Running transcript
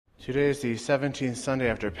Today is the 17th Sunday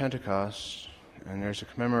after Pentecost, and there's a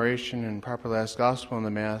commemoration in Proper Last Gospel in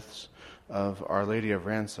the Mass of Our Lady of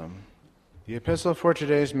Ransom. The epistle for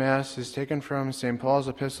today's Mass is taken from St. Paul's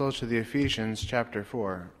epistle to the Ephesians, chapter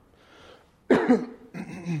 4.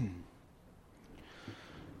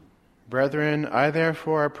 Brethren, I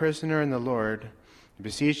therefore, a prisoner in the Lord,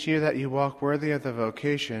 beseech you that you walk worthy of the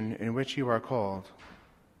vocation in which you are called,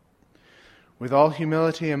 with all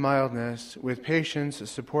humility and mildness, with patience,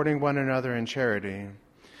 supporting one another in charity,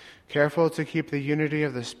 careful to keep the unity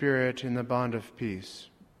of the Spirit in the bond of peace.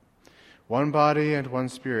 One body and one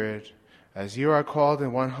Spirit, as you are called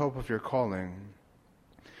in one hope of your calling.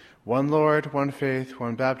 One Lord, one faith,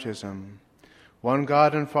 one baptism, one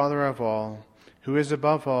God and Father of all, who is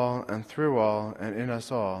above all and through all and in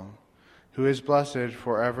us all, who is blessed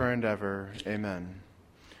forever and ever. Amen.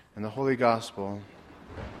 And the Holy Gospel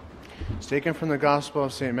is taken from the Gospel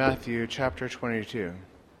of St. Matthew, chapter 22.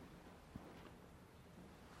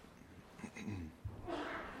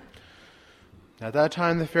 At that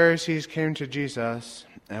time the Pharisees came to Jesus,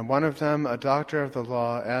 and one of them, a doctor of the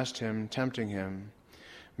law, asked him, tempting him,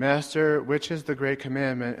 Master, which is the great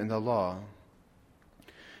commandment in the law?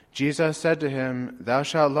 Jesus said to him, Thou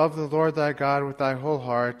shalt love the Lord thy God with thy whole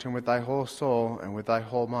heart, and with thy whole soul, and with thy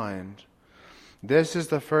whole mind. This is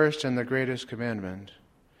the first and the greatest commandment.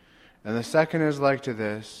 And the second is like to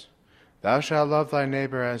this, Thou shalt love thy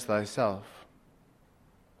neighbor as thyself.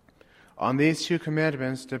 On these two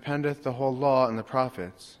commandments dependeth the whole law and the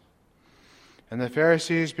prophets. And the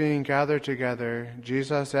Pharisees being gathered together,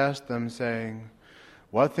 Jesus asked them, saying,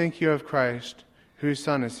 What think you of Christ? Whose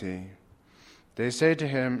son is he? They say to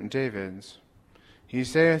him, David's. He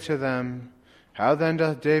saith to them, How then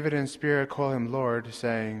doth David in spirit call him Lord,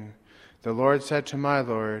 saying, The Lord said to my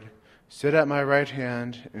Lord, Sit at my right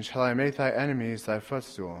hand, and shall I make thy enemies thy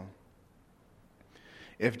footstool?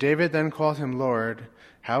 If David then called him Lord,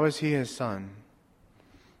 how is he his son?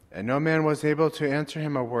 And no man was able to answer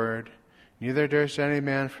him a word, neither durst any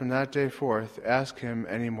man from that day forth ask him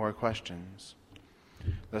any more questions.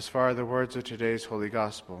 Thus far the words of today's Holy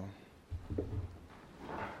Gospel.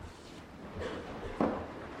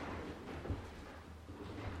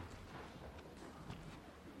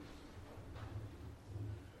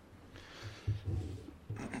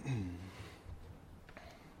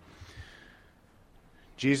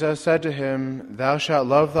 Jesus said to him, Thou shalt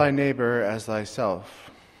love thy neighbor as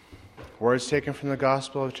thyself. Words taken from the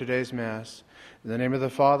Gospel of today's Mass. In the name of the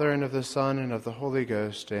Father, and of the Son, and of the Holy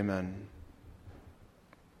Ghost. Amen.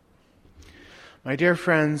 My dear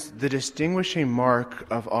friends, the distinguishing mark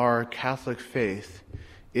of our Catholic faith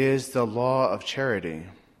is the law of charity.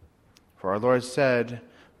 For our Lord said,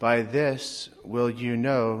 By this will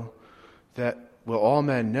all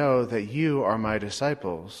men know that you are my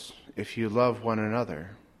disciples, if you love one another.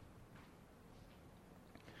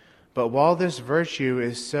 But while this virtue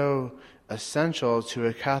is so essential to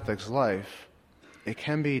a Catholic's life, it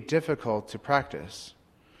can be difficult to practice,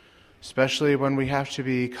 especially when we have to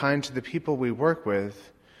be kind to the people we work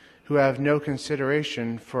with who have no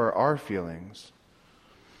consideration for our feelings.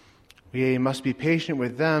 We must be patient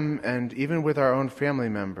with them and even with our own family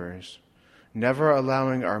members, never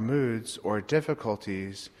allowing our moods or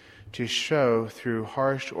difficulties to show through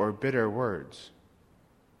harsh or bitter words.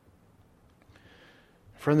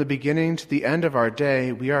 From the beginning to the end of our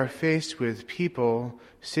day, we are faced with people,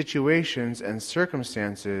 situations, and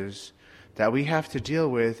circumstances that we have to deal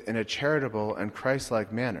with in a charitable and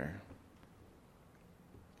Christ-like manner.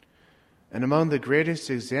 And among the greatest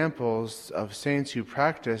examples of saints who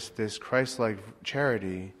practice this Christ-like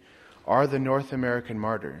charity are the North American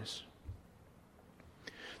martyrs.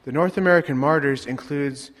 The North American martyrs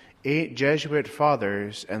includes 8 Jesuit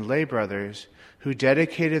fathers and lay brothers who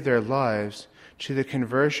dedicated their lives to the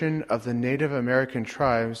conversion of the Native American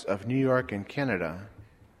tribes of New York and Canada.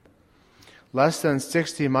 Less than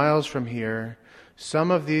 60 miles from here,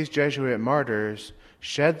 some of these Jesuit martyrs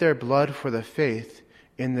shed their blood for the faith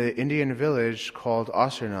in the Indian village called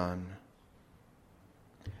Ossernon.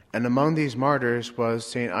 And among these martyrs was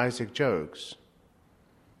St. Isaac Jogues.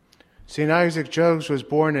 St. Isaac Jogues was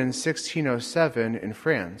born in 1607 in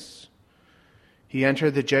France. He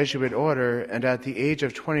entered the Jesuit order and at the age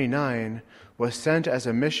of 29 was sent as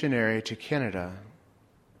a missionary to Canada.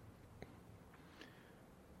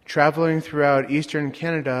 Traveling throughout eastern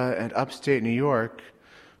Canada and upstate New York,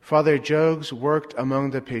 Father Jogues worked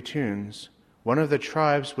among the Petuns, one of the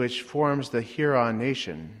tribes which forms the Huron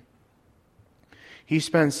nation. He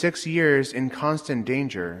spent 6 years in constant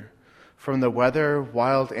danger from the weather,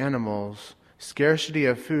 wild animals, scarcity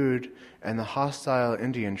of food, and the hostile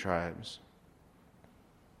Indian tribes.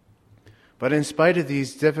 But in spite of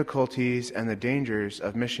these difficulties and the dangers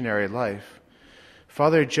of missionary life,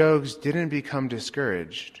 Father Jogues didn't become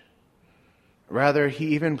discouraged. Rather, he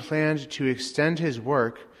even planned to extend his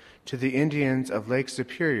work to the Indians of Lake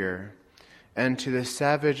Superior and to the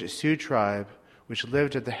savage Sioux tribe which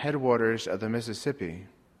lived at the headwaters of the Mississippi.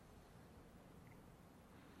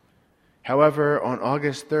 However, on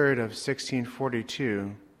August 3rd of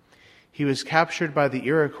 1642, he was captured by the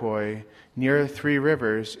Iroquois near Three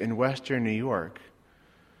Rivers in western New York.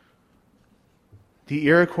 The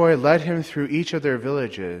Iroquois led him through each of their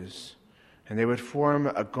villages, and they would form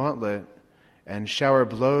a gauntlet and shower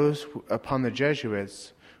blows upon the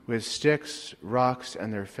Jesuits with sticks, rocks,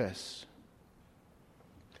 and their fists.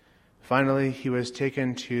 Finally, he was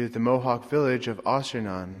taken to the Mohawk village of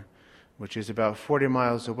Ossernon, which is about 40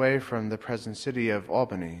 miles away from the present city of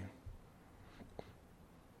Albany.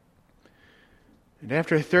 And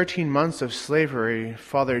after 13 months of slavery,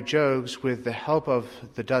 Father Jogues, with the help of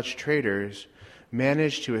the Dutch traders,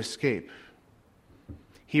 managed to escape.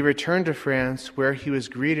 He returned to France, where he was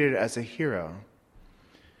greeted as a hero.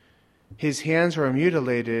 His hands were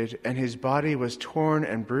mutilated, and his body was torn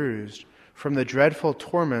and bruised from the dreadful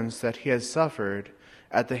torments that he had suffered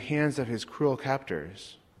at the hands of his cruel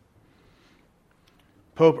captors.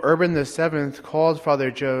 Pope Urban VII called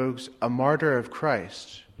Father Jogues a martyr of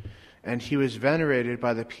Christ, and he was venerated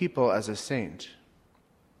by the people as a saint.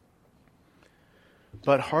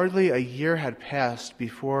 But hardly a year had passed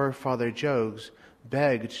before Father Jogues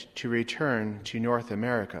begged to return to North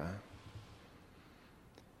America.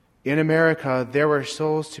 In America, there were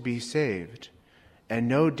souls to be saved, and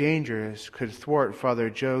no dangers could thwart Father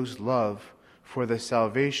Jogues' love for the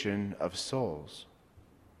salvation of souls.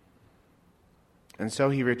 And so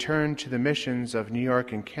he returned to the missions of New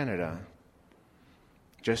York and Canada.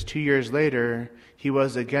 Just 2 years later, he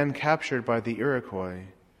was again captured by the Iroquois,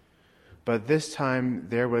 but this time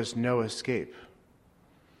there was no escape.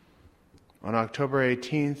 On October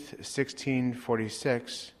 18th,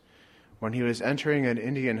 1646, when he was entering an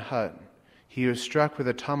Indian hut, he was struck with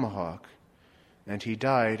a tomahawk, and he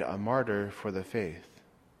died a martyr for the faith.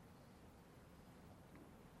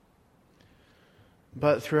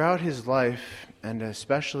 But throughout his life, and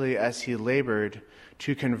especially as he labored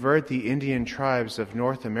to convert the Indian tribes of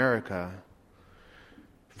North America,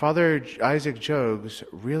 Father Isaac Jogues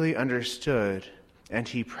really understood and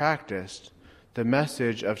he practiced the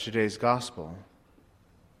message of today's gospel.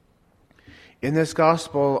 In this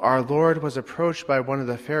gospel, our Lord was approached by one of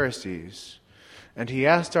the Pharisees, and he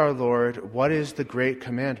asked our Lord, "What is the great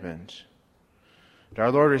commandment?" And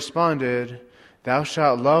our Lord responded, "Thou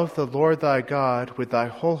shalt love the Lord thy God with thy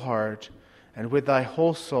whole heart, and with thy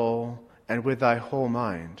whole soul, and with thy whole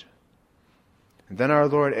mind." And then our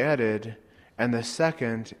Lord added, "And the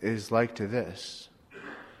second is like to this: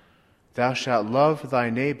 Thou shalt love thy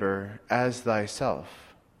neighbor as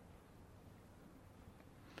thyself."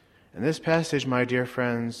 And this passage, my dear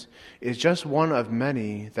friends, is just one of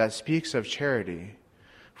many that speaks of charity,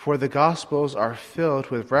 for the Gospels are filled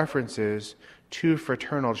with references to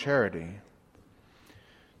fraternal charity.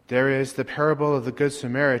 There is the parable of the Good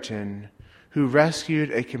Samaritan who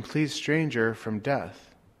rescued a complete stranger from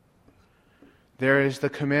death. There is the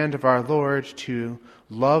command of our Lord to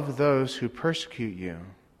love those who persecute you.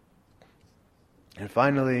 And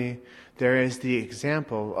finally, there is the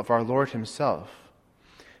example of our Lord himself,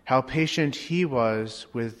 how patient he was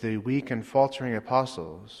with the weak and faltering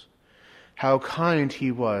apostles, how kind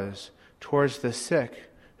he was towards the sick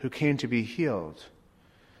who came to be healed,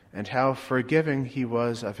 and how forgiving he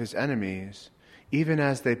was of his enemies, even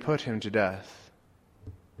as they put him to death.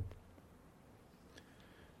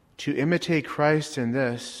 To imitate Christ in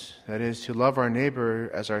this, that is, to love our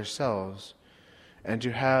neighbor as ourselves, and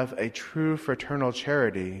to have a true fraternal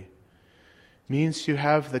charity, means to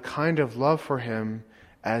have the kind of love for him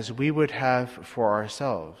as we would have for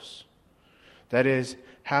ourselves. That is,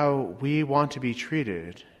 how we want to be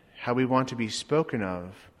treated, how we want to be spoken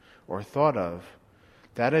of or thought of.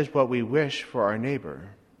 That is what we wish for our neighbor.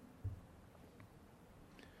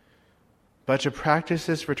 But to practice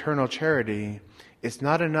this fraternal charity, it's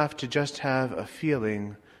not enough to just have a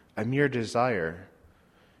feeling, a mere desire.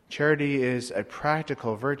 Charity is a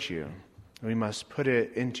practical virtue. We must put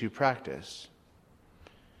it into practice.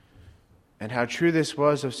 And how true this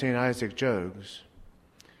was of St. Isaac Jogues.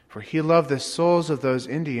 For he loved the souls of those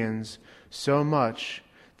Indians so much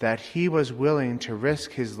that he was willing to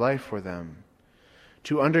risk his life for them,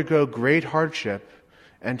 to undergo great hardship,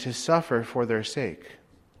 and to suffer for their sake.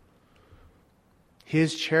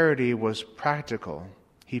 His charity was practical.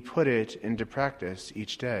 He put it into practice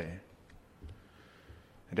each day.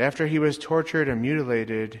 And after he was tortured and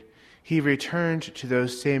mutilated, he returned to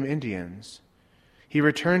those same Indians. He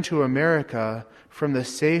returned to America from the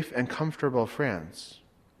safe and comfortable France.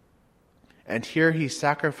 And here he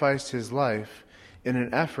sacrificed his life in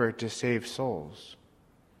an effort to save souls.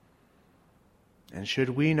 And should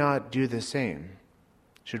we not do the same?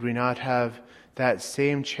 Should we not have that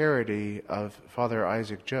same charity of Father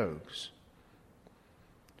Isaac Jogues?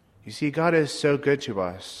 You see, God is so good to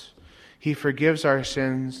us. He forgives our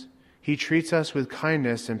sins. He treats us with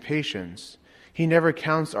kindness and patience. He never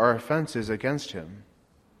counts our offenses against him.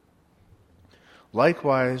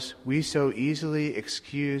 Likewise, we so easily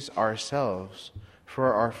excuse ourselves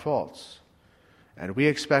for our faults, and we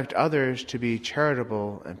expect others to be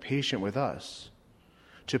charitable and patient with us,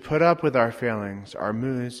 to put up with our failings, our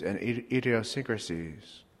moods, and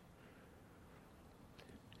idiosyncrasies.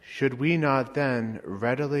 Should we not then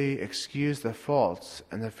readily excuse the faults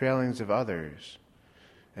and the failings of others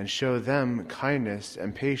and show them kindness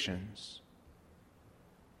and patience?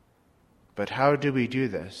 But how do we do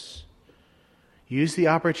this? Use the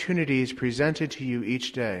opportunities presented to you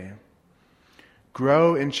each day.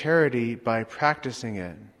 Grow in charity by practicing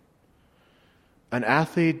it. An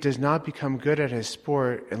athlete does not become good at his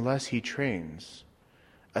sport unless he trains.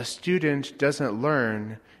 A student doesn't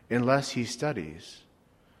learn unless he studies.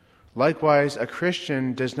 Likewise, a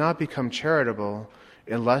Christian does not become charitable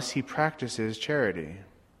unless he practices charity.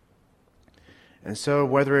 And so,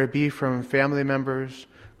 whether it be from family members,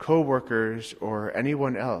 co-workers, or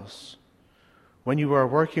anyone else, when you are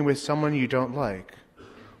working with someone you don't like,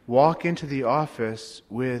 walk into the office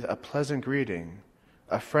with a pleasant greeting,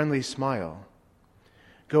 a friendly smile.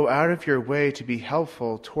 Go out of your way to be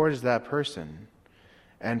helpful towards that person,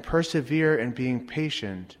 and persevere in being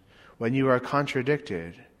patient when you are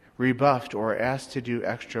contradicted, rebuffed, or asked to do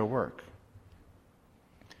extra work.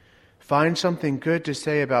 Find something good to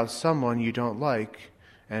say about someone you don't like,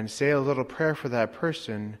 and say a little prayer for that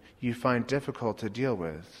person you find difficult to deal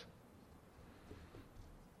with.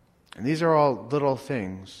 And these are all little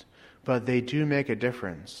things, but they do make a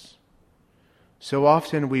difference. So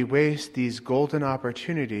often we waste these golden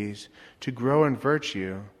opportunities to grow in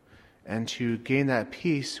virtue and to gain that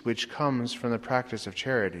peace which comes from the practice of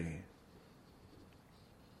charity.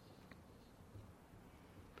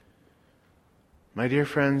 My dear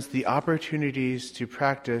friends, the opportunities to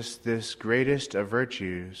practice this greatest of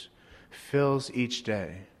virtues fills each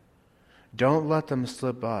day. Don't let them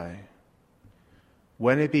slip by.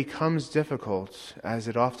 When it becomes difficult, as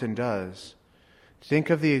it often does, think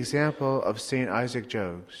of the example of St. Isaac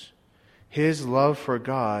Jogues, his love for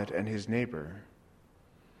God and his neighbor.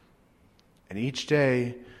 And each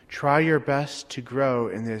day, try your best to grow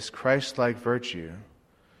in this Christ-like virtue,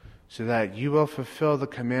 so that you will fulfill the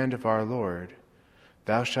command of our Lord,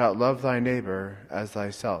 "Thou shalt love thy neighbor as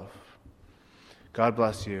thyself." God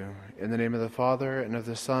bless you. In the name of the Father, and of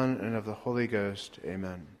the Son, and of the Holy Ghost.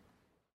 Amen.